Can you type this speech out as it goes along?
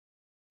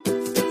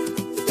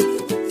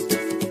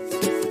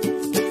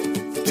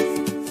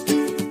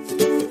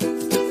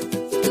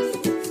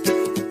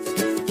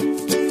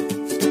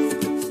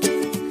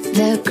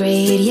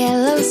great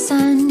yellow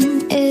sun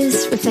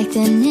is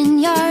reflecting in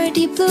your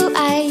deep blue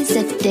eyes.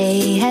 The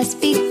day has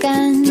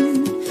begun.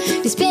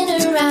 You spin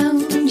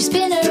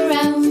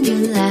around,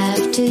 you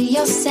laugh to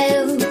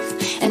yourself,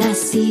 and I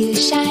see you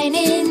shine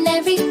in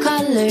every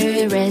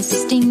color,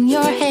 resting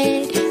your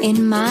head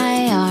in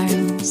my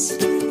arms.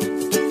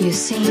 You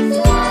sing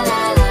la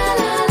la la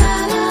la la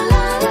la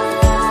la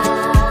la.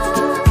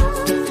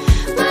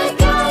 My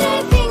God, I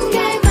think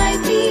I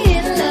might be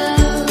in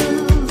love.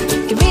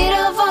 Get rid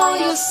of all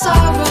your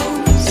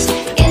sorrows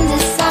in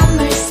the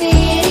summer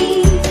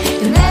city.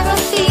 You'll never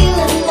feel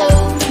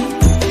alone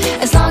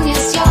as long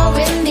as you're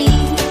with me.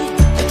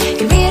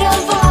 Get rid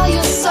of all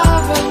your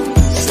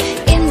sorrows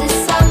in the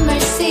summer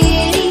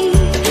city.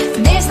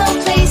 There's no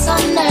place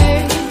on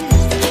earth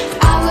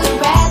I would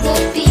rather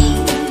be.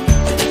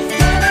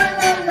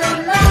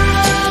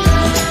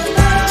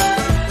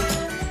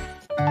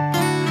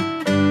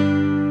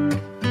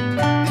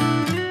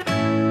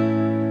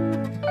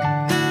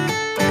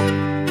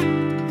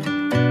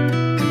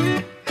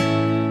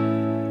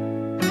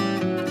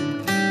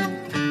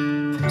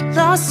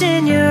 Lost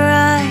in your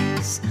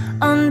eyes,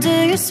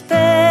 under your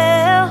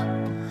spell.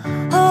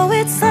 Oh,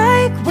 it's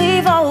like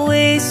we've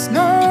always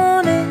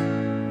known it.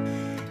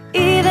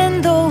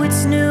 Even though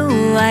it's new,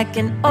 I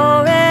can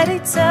already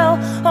tell.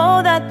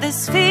 Oh, that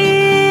this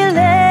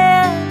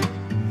feeling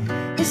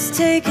is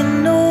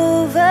taking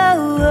over.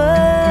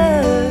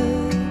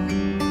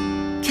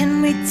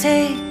 Can we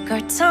take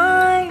our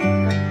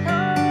time?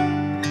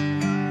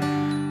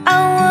 I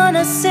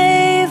wanna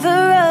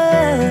savor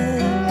us.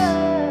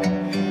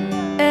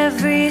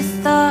 Every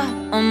thought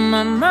on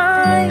my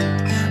mind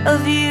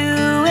of you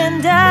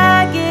and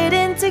I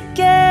getting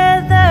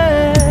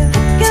together.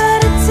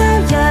 Gotta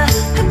tell ya,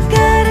 I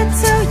gotta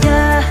tell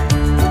ya,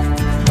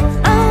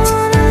 I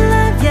wanna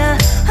love ya,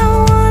 I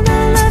wanna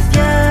love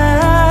ya.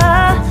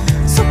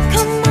 So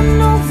come on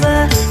over,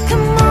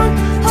 come on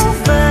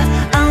over.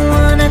 I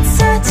wanna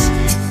touch,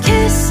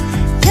 kiss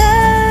ya.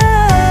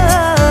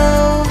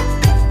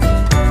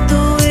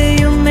 The way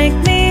you make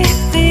me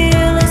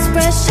feel is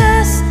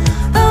precious.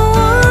 I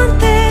want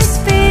this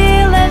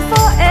feeling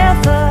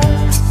forever.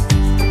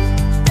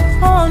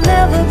 Oh, I'll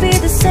never be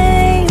the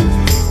same.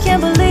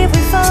 Can't believe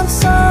we found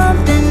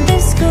something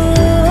this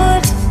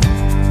good.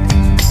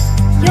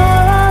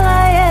 You're all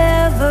I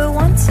ever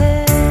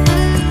wanted.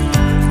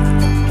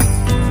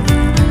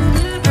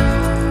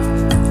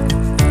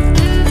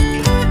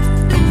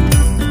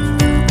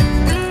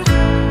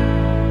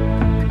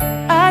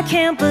 I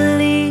can't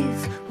believe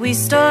we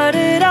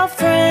started out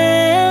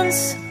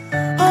friends.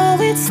 Oh,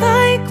 it's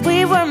like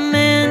we were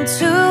meant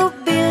to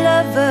be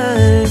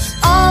lovers.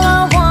 All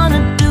I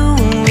wanna do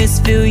is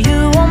feel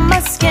you on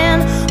my skin.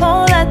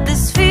 Oh, let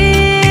this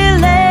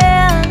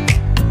feeling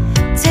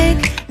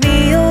take me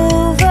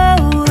over.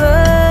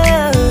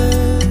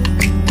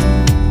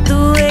 The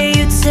way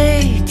you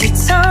take your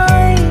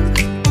time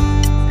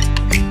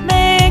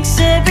makes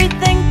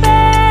everything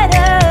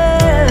better.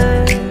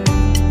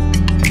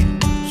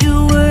 You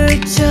were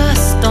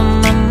just on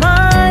my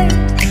mind.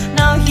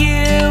 Now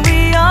here we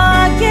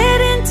are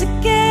getting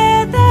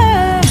together.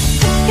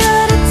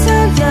 Gotta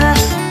tell ya,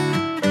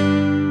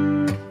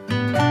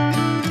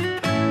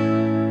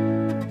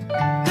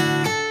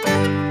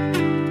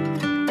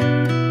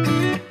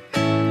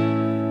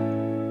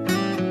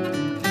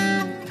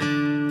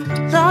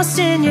 lost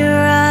in your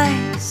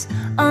eyes,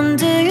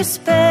 under your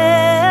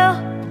spell.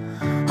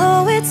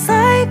 Oh, it's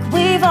like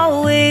we've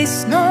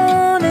always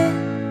known it.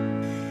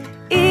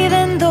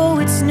 Even though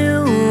it's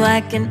new,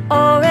 I can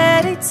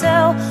already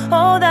tell.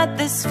 Oh, that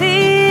this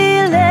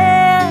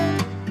feeling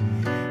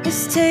is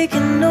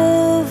taking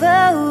over.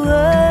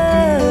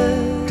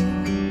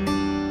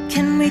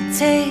 Can we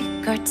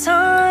take our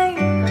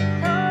time?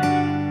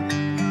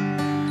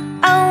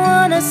 I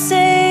wanna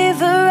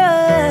savor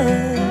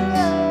us.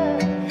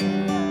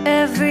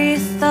 Every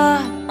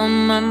thought on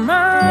my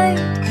mind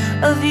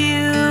of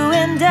you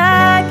and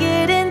I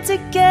getting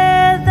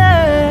together.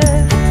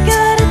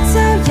 Gotta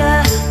tell ya,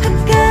 I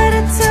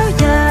gotta tell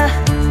ya,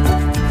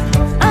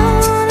 I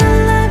wanna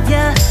love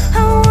ya,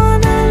 I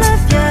wanna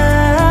love ya.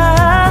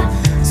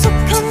 So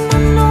come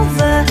on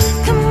over,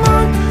 come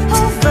on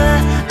over.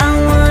 I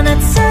wanna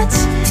touch,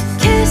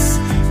 kiss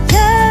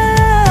ya.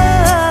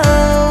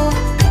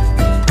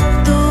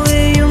 The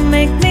way you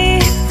make me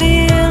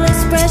feel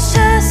is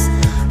precious.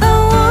 I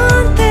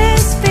want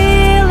this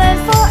feeling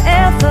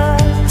forever.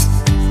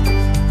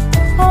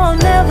 Oh, I'll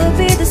never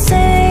be the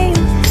same.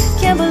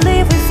 Can't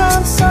believe we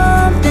found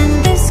something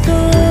this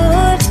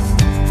good.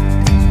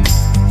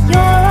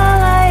 You're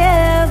all I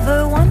ever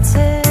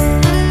wanted.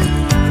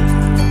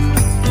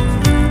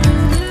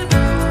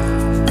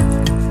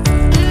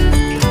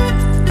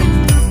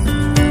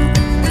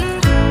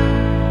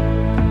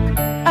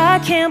 I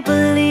can't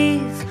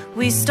believe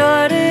we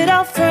started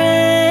out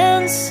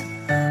friends.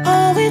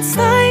 Oh, it's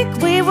like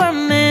we were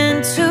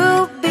meant to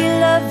be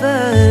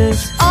lovers.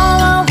 All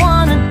I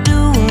wanna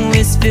do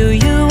is feel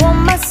you on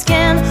my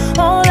skin.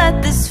 Oh, let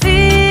this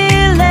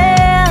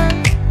feeling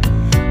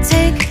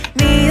take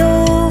me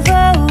over.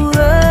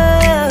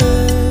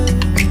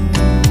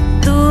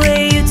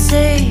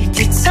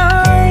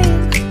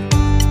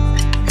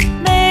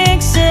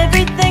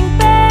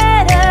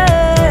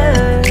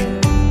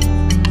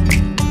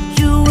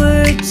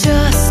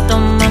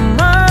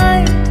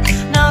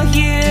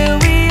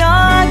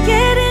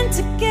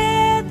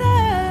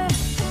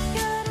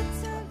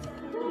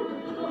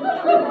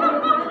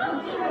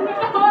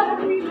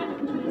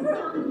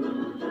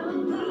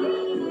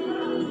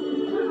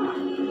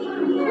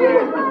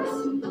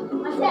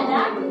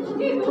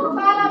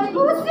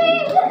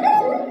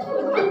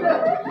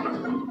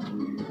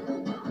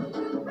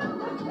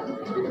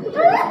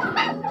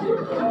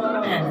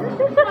 Yan.